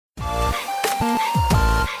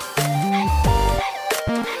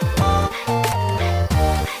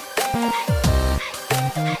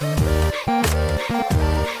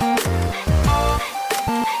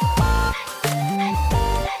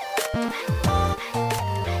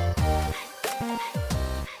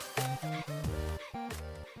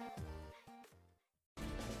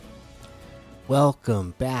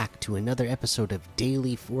Welcome back to another episode of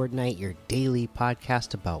Daily Fortnite, your daily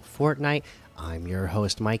podcast about Fortnite. I'm your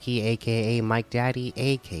host, Mikey, aka Mike Daddy,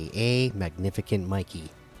 aka Magnificent Mikey.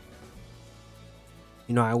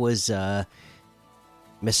 I was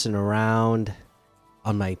messing around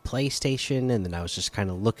on my PlayStation, and then I was just kind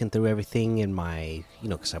of looking through everything in my,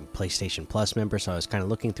 because I'm a PlayStation Plus member, so I was kind of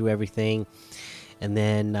looking through everything. And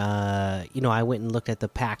then, I went and looked at the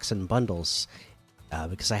packs and bundles.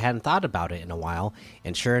 Because I hadn't thought about it in a while,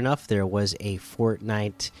 and sure enough, there was a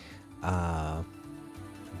Fortnite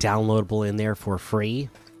downloadable in there for free,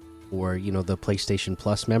 for the PlayStation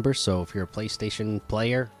Plus members. So if you're a PlayStation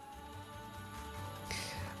player,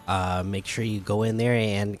 make sure you go in there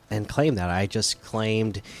and claim that. I just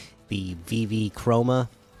claimed the VV Chroma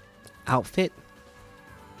outfit.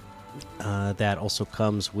 That also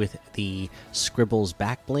comes with the Scribbles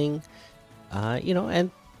back bling,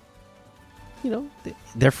 and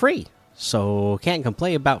they're free, so can't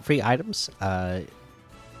complain about free items. I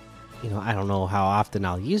don't know how often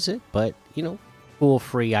I'll use it, but cool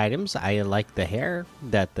free items. I like the hair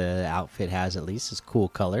that the outfit has, at least it's cool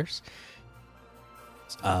colors.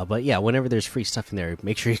 But yeah, whenever there's free stuff in there,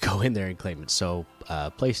 make sure you go in there and claim it. So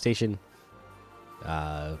PlayStation,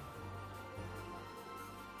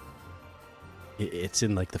 it's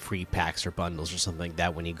in like the free packs or bundles or something like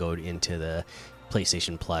that when you go into the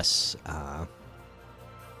PlayStation Plus,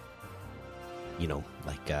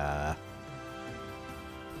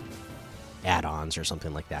 add-ons or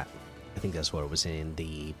something like that. I think that's what it was in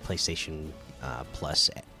the PlayStation Plus,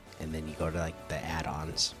 and then you go to like the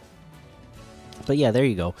add-ons. But yeah, there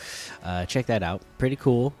you go. Check that out. Pretty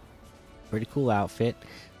cool outfit.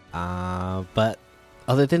 But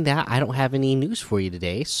other than that, I don't have any news for you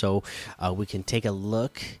today, so we can take a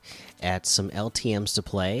look at some LTMs to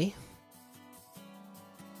play.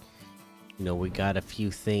 We got a few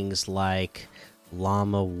things like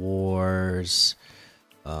Llama Wars,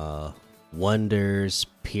 Wonders,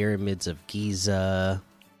 Pyramids of Giza,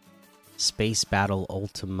 Space Battle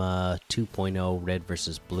Ultima 2.0, Red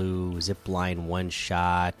vs. Blue, Zipline One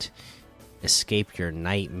Shot, Escape Your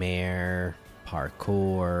Nightmare,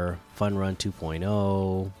 Parkour, Fun Run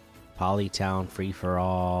 2.0, Polytown Free for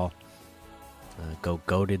All, Go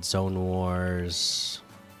Goated Zone Wars,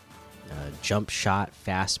 Jump Shot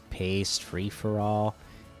Fast Paced Free for All,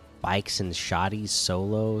 Bikes and Shotties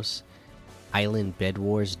Solos, Island Bed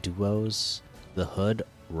Wars Duos, The Hood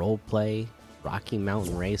Roleplay, Rocky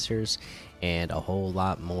Mountain Racers, and a whole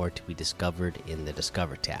lot more to be discovered in the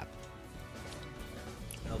Discover tab.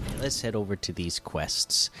 Okay, let's head over to these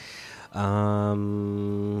quests. What are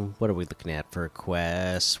we looking at for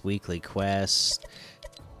quests? Weekly quest.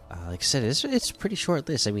 Like I said, it's a pretty short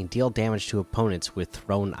list. I mean, deal damage to opponents with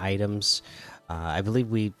thrown items. I believe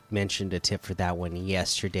we mentioned a tip for that one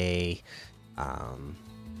yesterday.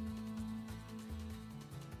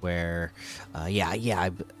 Where,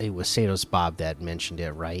 it was Satos Bob that mentioned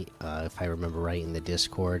it, right? If I remember right in the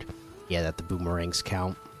Discord. Yeah, that the boomerangs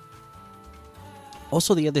count.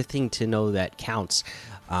 Also, the other thing to know that counts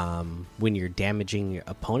when you're damaging your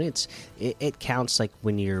opponents, it counts like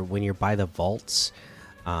when you're by the vaults.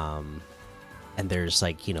 And there's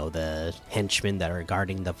like the henchmen that are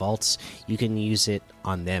guarding the vaults, you can use it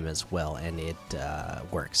on them as well, and it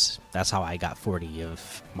works. That's how I got 40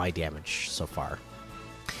 of my damage so far.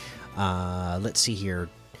 Let's see here.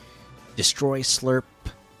 Destroy slurp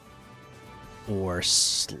or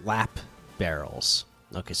slap barrels.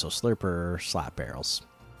 Okay, so slurp or slap barrels.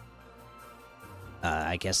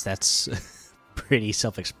 I guess that's pretty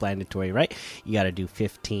self-explanatory, right? You got to do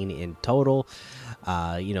 15 in total.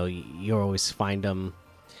 You always find them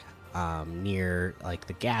near like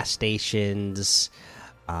the gas stations,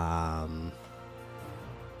 and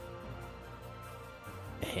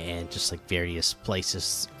just like various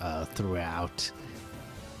places throughout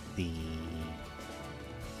the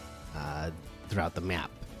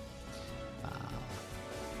map.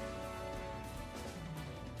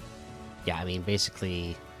 I mean,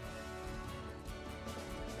 basically.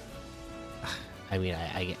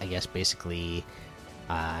 I guess basically,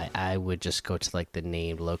 I would just go to like the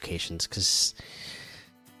named locations because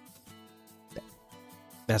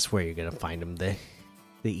that's where you're gonna find them. The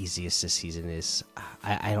easiest this season is.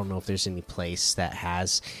 I don't know if there's any place that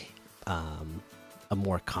has a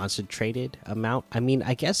more concentrated amount. I mean,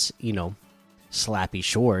 I guess Slappy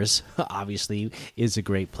Shores obviously is a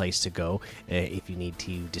great place to go if you need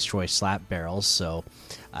to destroy slap barrels. So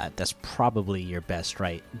that's probably your best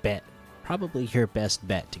bet. Probably your best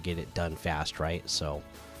bet to get it done fast, right? So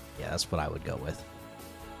yeah, that's what I would go with.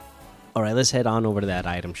 All right, let's head on over to that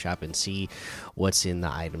item shop and see what's in the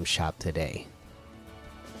item shop today.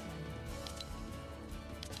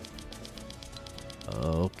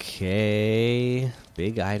 Okay,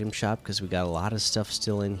 big item shop because we got a lot of stuff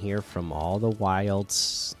still in here from all the wild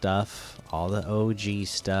stuff, all the OG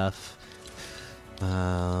stuff.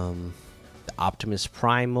 The Optimus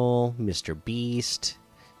Primal, Mr. Beast,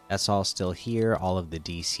 that's all still here. All of the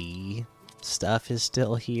DC stuff is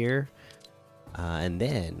still here. And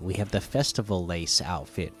then we have the Festival Lace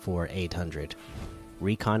outfit for 800,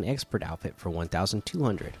 Recon Expert outfit for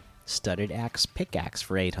 1200, Studded Axe Pickaxe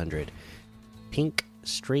for 800, Pink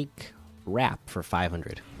Streak Wrap for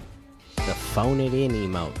 500, the Phone It In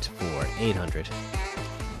emote for 800,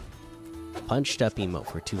 Punched Up emote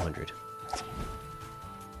for 200.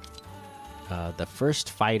 The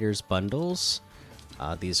First Fighters bundles.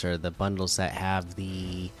 These are the bundles that have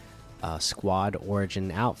the squad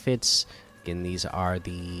origin outfits. Again, these are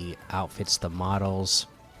the outfits, the models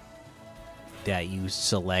that you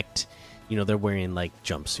select. You know, they're wearing like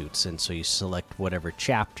jumpsuits, and so you select whatever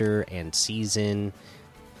chapter and season.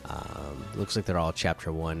 Looks like they're all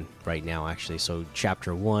chapter 1 right now, actually. So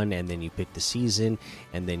chapter 1, and then you pick the season,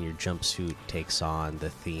 and then your jumpsuit takes on the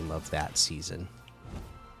theme of that season.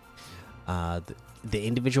 The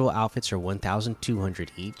individual outfits are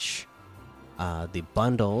 1200 each. The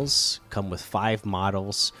bundles come with 5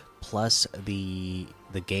 models plus the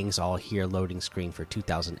gangs all here loading screen for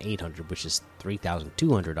 2800, which is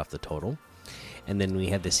 3200 off the total. And then we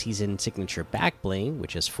have the season signature back bling,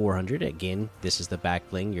 which is 400. Again, this is the back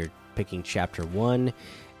bling. You're picking chapter 1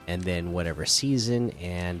 and then whatever season,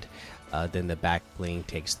 and then the back bling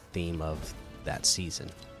takes the theme of that season.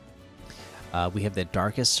 We have the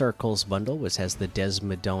Darkest Circles bundle, which has the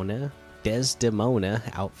Desdemona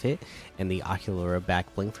outfit and the Oculura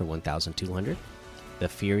back bling for 1200. The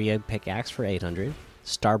Furia pickaxe for 800.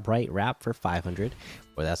 Starbright wrap for 500.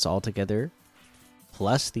 Well, that's all together,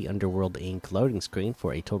 plus the Underworld Ink loading screen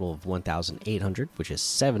for a total of 1800, which is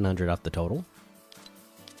 700 off the total.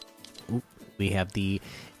 We have the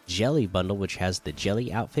Jelly bundle, which has the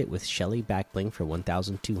Jelly outfit with Shelly backbling for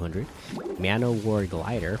 1200, Mano War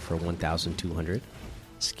glider for 1200,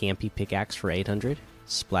 Scampy pickaxe for 800,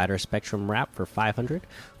 Splatter Spectrum wrap for 500,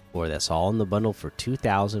 or that's all in the bundle for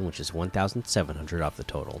 2000, which is 1700 off the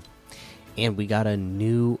total. And we got a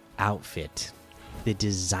new outfit, the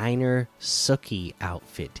Designer Suki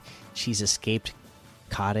outfit. She's escaped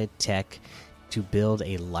Kata Tech to build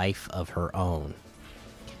a life of her own.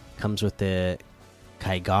 Comes with the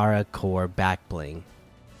Kaigara core back bling.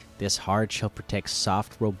 This hard shell protects a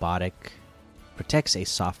soft robotic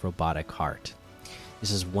heart.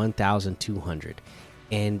 This is 1200,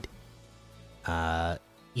 and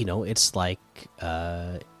you know, it's like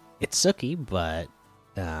it's Suki, but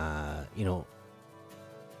you know,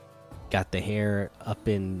 got the hair up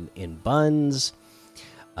in buns,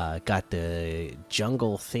 got the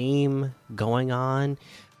jungle theme going on.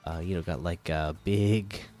 You know, got like a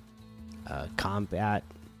big combat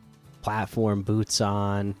platform boots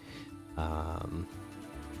on.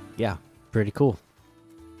 Yeah, pretty cool.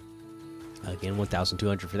 Again,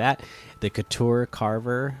 1200 for that. The Couture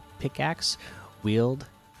Carver pickaxe, wield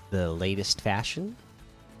the latest fashion.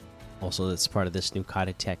 Also, that's part of this new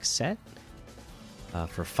Kata Tech set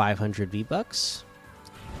for 500 V-Bucks.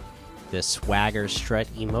 The Swagger Strut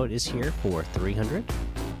emote is here for 300.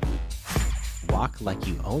 Walk like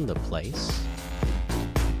you own the place.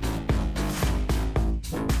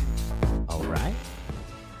 Alright.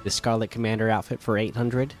 The Scarlet Commander outfit for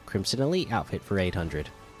 800. Crimson Elite outfit for 800.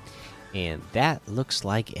 And that looks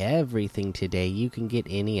like everything today. You can get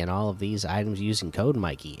any and all of these items using code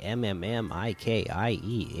Mikey,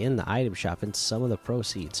 MMMIKIE, in the item shop, and some of the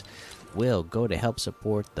proceeds will go to help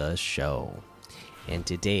support the show. And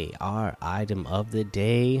today, our item of the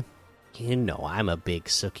day, you know I'm a big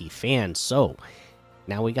Suki fan, so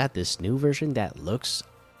now we got this new version that looks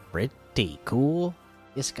pretty cool.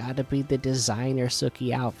 It's got to be the Designer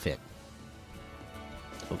Suki outfit.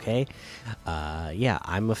 Okay, yeah,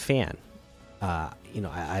 I'm a fan. You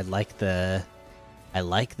know, I like the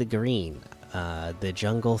green, the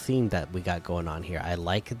jungle theme that we got going on here. I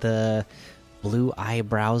like the blue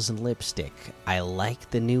eyebrows and lipstick. I like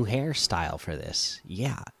the new hairstyle for this.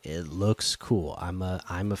 Yeah, it looks cool. I'm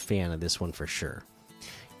a fan of this one for sure.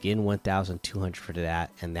 Again, 1200 for that,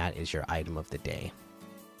 and that is your item of the day.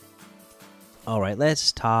 All right,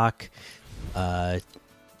 let's talk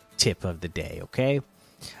tip of the day. Okay.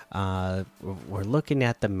 We're looking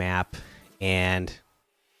at the map and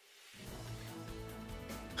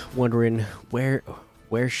wondering where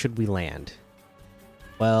should we land.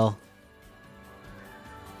 Well,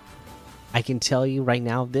 I can tell you right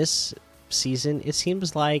now, this season it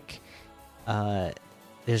seems like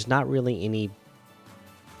there's not really any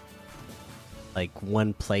like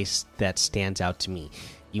one place that stands out to me.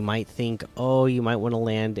 You might think, oh, you might want to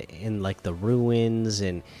land in like the ruins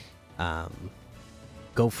and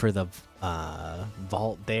go for the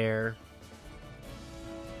vault there,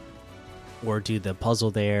 or do the puzzle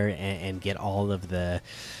there and get all of the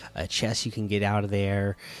chests you can get out of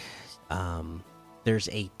there. There's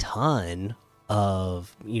a ton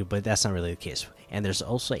of but that's not really the case. And there's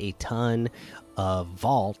also a ton of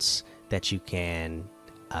vaults that you can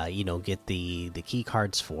get the key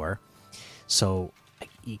cards for. So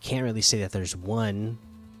you can't really say that there's one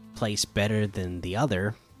place better than the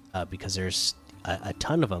other, because there's a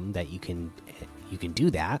ton of them that you can do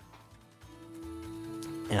that.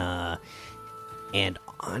 And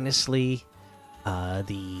honestly,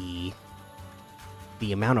 the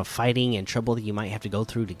amount of fighting and trouble that you might have to go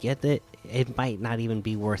through to get it might not even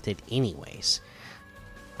be worth it anyways.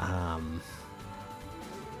 And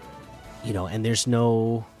there's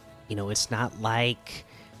no, it's not like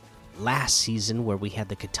last season where we had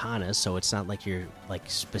the katana, so it's not like you're like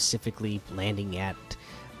specifically landing at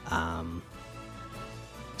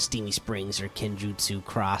Steamy Springs or Kenjutsu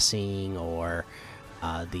Crossing or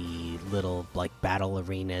the little like battle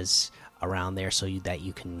arenas around there, so that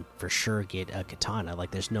you can for sure get a katana.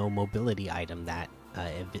 Like there's no mobility item that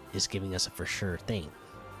is giving us a for sure thing.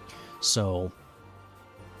 So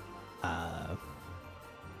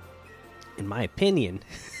in my opinion,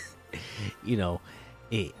 if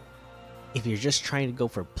you're just trying to go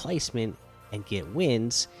for placement and get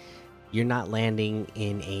wins, you're not landing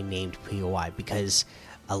in a named POI, because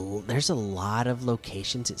there's a lot of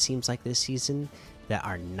locations, it seems like this season, that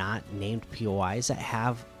are not named POIs that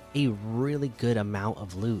have a really good amount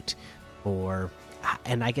of loot.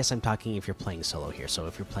 And I guess I'm talking if you're playing solo here. So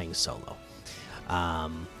if you're playing solo,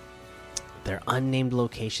 they're unnamed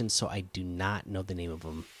locations, so I do not know the name of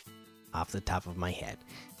them off the top of my head.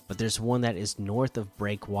 But there's one that is north of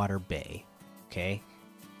Breakwater Bay. Okay,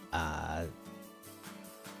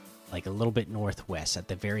 like a little bit northwest at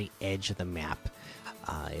the very edge of the map.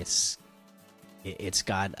 It's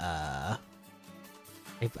got I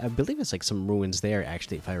believe it's like some ruins there,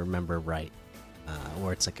 actually, if I remember right,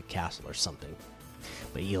 or it's like a castle or something.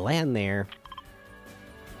 But you land there,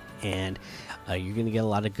 and you're gonna get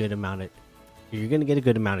a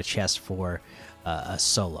good amount of chests for a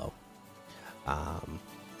solo,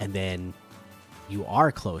 and then you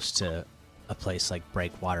are close to a place like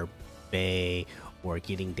Breakwater Bay or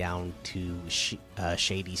getting down to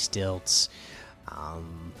Shady Stilts.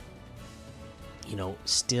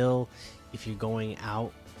 Still, if you're going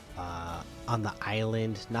out on the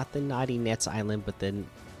island, not the Naughty Nets island, but the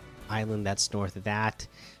island that's north of that,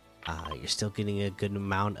 you're still getting a good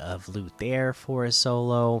amount of loot there for a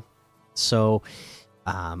solo. So,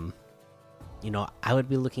 I would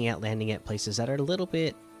be looking at landing at places that are a little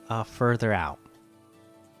bit further out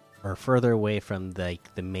or further away from the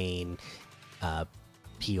main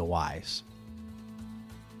POIs.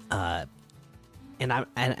 And I'm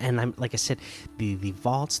like I said, the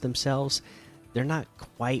vaults themselves, they're not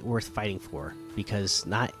quite worth fighting for, because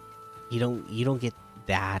you don't get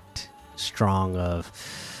that strong of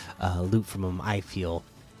loot from them, I feel,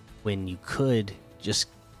 when you could just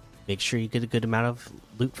make sure you get a good amount of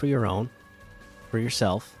loot for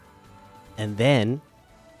yourself, and then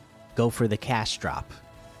go for the cash drop.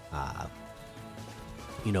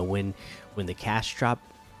 When the cash drop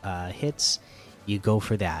hits, you go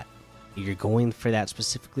for that. You're going for that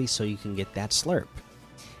specifically so you can get that slurp.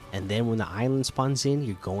 And then when the island spawns in,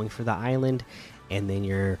 you're going for the island, and then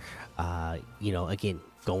you're again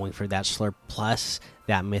going for that slurp plus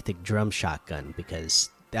that mythic drum shotgun, because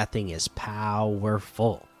that thing is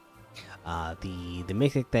powerful. The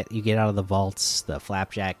mythic that you get out of the vaults, the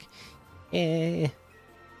flapjack, if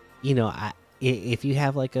you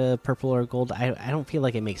have like a purple or gold, I don't feel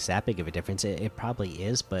like it makes that big of a difference. It probably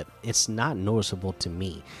is, but it's not noticeable to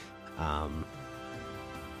me. I'm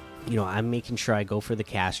making sure I go for the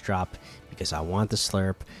cash drop because I want the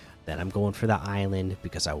slurp. Then I'm going for the island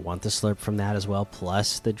because I want the slurp from that as well,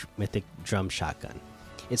 plus the mythic drum shotgun.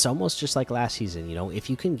 It's almost just like last season, if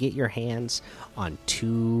you can get your hands on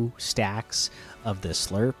 2 stacks of the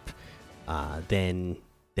slurp, then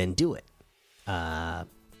do it. And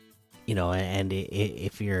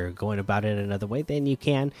if you're going about it another way, then you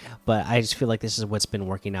can. But I just feel like this is what's been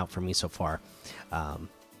working out for me so far.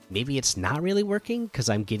 Maybe it's not really working because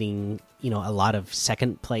I'm getting, a lot of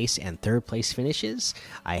 2nd place and 3rd place finishes.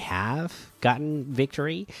 I have gotten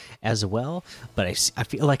victory as well, but I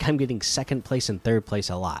feel like I'm getting 2nd place and 3rd place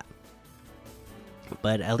a lot.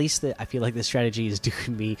 But at least I feel like the strategy is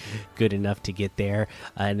doing me good enough to get there,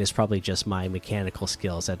 and it's probably just my mechanical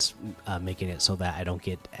skills that's making it so that I don't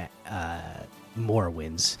get more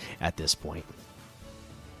wins at this point.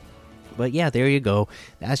 But yeah, there you go.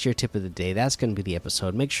 That's your tip of the day. That's going to be the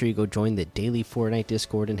episode. Make sure you go join the daily Fortnite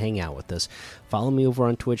Discord and hang out with us. Follow me over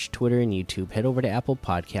on Twitch, Twitter, and YouTube. Head over to Apple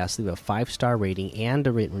Podcasts, leave a 5-star rating and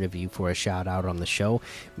a written review for a shout out on the show.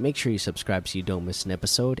 Make sure you subscribe so you don't miss an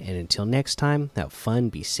episode. And until next time, have fun,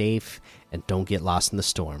 be safe, and don't get lost in the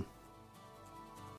storm.